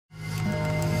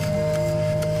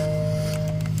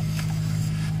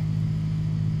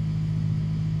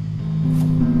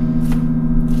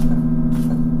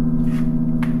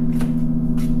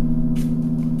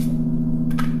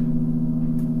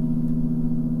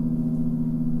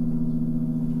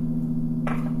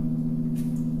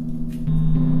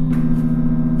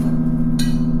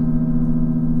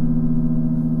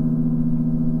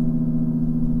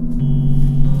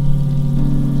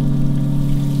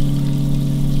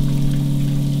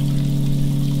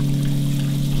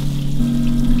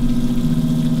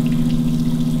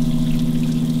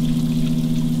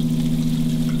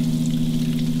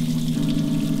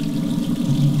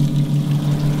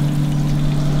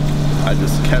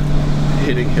kept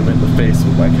hitting him in the face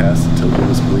with my cast until he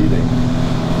was bleeding.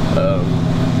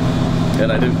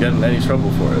 And I didn't get in any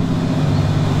trouble for it.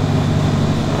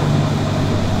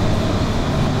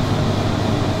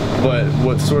 But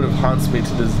what sort of haunts me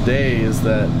to this day is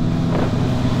that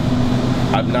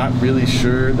I'm not really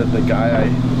sure that the guy I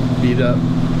beat up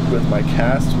with my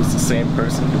cast was the same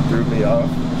person who threw me off.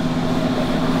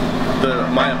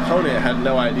 My opponent had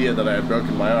no idea that I had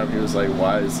broken my arm. He was like,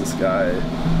 why is this guy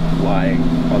lying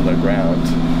on the ground?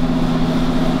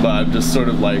 But I'm just sort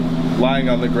of like lying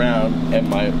on the ground, and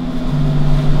my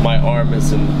arm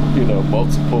is in, you know,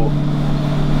 multiple.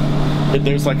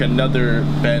 There's like another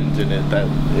bend in it that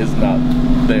is not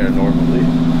there normally.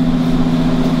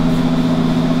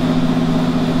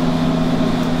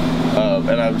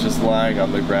 And I'm just lying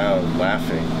on the ground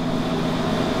laughing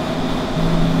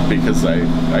because I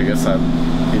guess I'm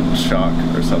in shock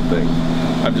or something.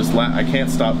 I can't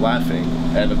stop laughing,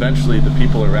 and eventually the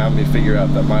people around me figure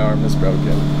out that my arm is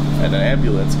broken, and an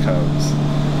ambulance comes,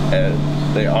 and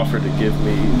they offer to give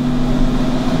me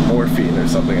morphine or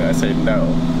something, and I say no,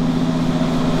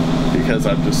 because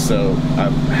I'm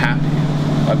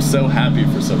happy. I'm so happy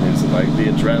for some reason. Like, the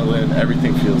adrenaline,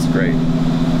 everything feels great.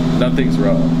 Nothing's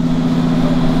wrong.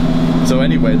 So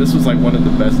anyway, this was like one of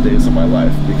the best days of my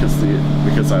life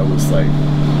because I was like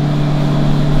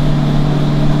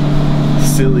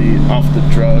silly off the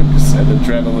drugs and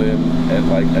adrenaline and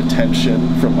like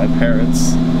attention from my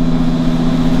parents.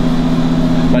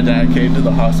 My dad came to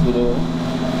the hospital.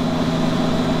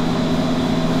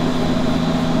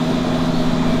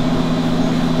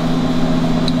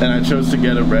 And I chose to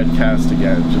get a red cast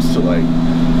again just to like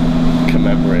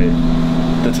commemorate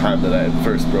the time that I had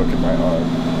first broken my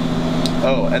arm.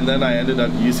 Oh, and then I ended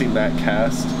up using that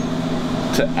cast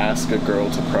to ask a girl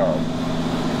to prom.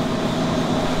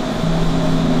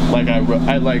 Like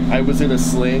I was in a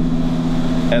sling,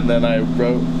 and then I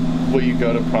wrote, "Will you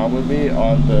go to prom with me?"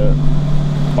 on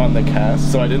the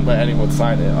cast. So I didn't let anyone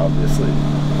sign it, obviously.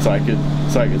 So I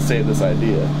could say this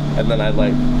idea. And then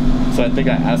so I think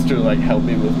I asked her to like help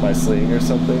me with my sling or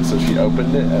something. So she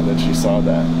opened it, and then she saw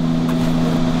that.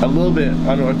 A little bit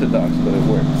unorthodox, but it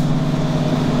worked.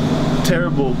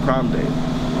 Terrible prom date,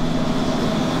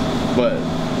 but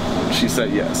she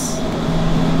said yes.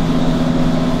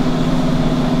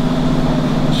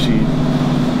 She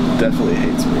definitely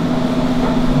hates me.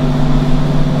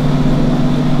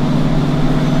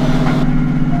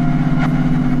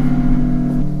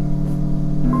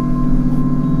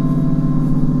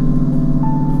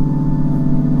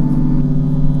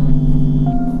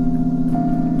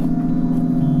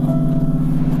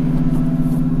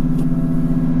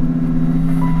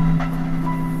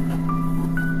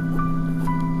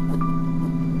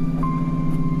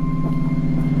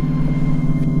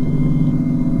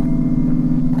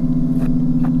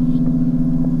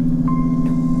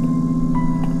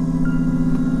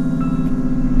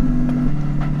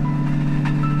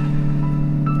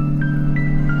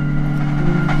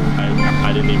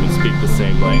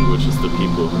 Language as the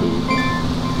people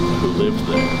who lived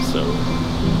there, so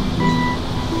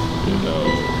you know,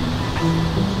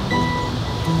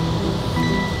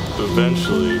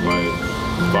 eventually my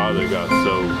father got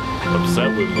so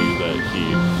upset with me that he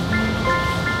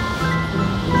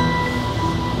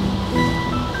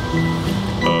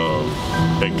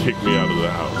and kicked me out of the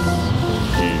house.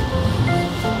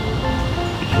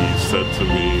 He said to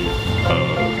me,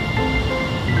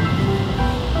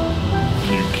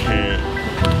 you can't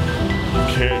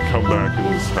come back in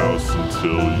this house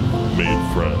until you've made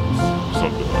friends,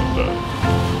 something like that.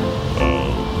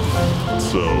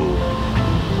 So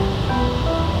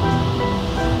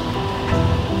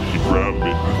he grabbed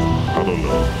me. I don't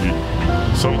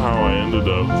know. Somehow I ended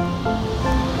up.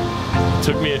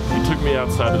 He took me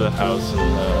outside of the house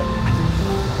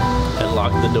and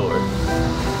locked the door,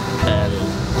 and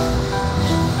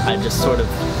I just sort of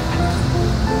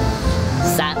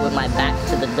sat with my back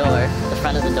to the door, the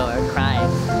front of the door, crying.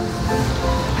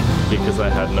 Because I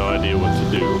had no idea what to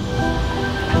do.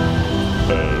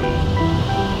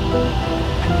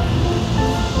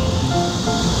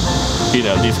 You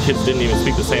know, these kids didn't even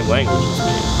speak the same language as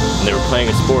me. And they were playing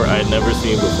a sport I had never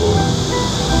seen before.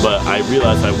 But I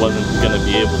realized I wasn't going to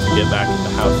be able to get back in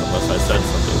the house unless I said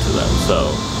something to them.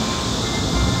 So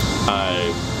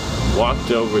I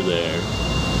walked over there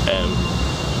and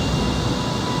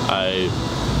I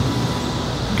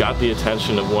got the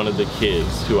attention of one of the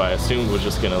kids who I assumed was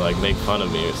just gonna like make fun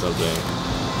of me or something,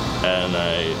 and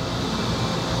I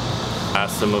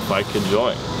asked him if I could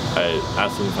join. I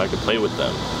asked him if I could play with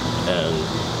them, and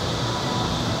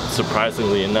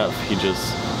surprisingly enough,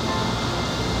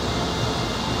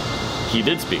 he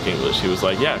did speak English. He was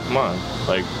like, yeah, come on.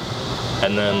 Like,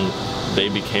 and then they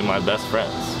became my best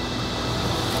friends.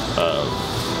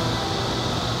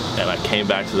 And I came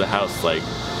back to the house like,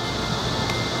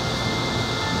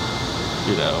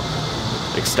 you know,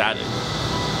 ecstatic,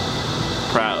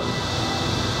 proud.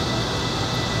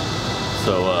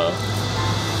 So,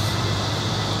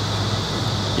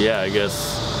 yeah, I guess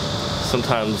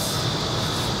sometimes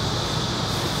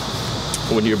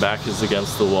when your back is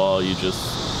against the wall, you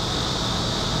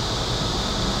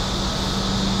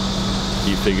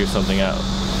figure something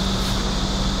out.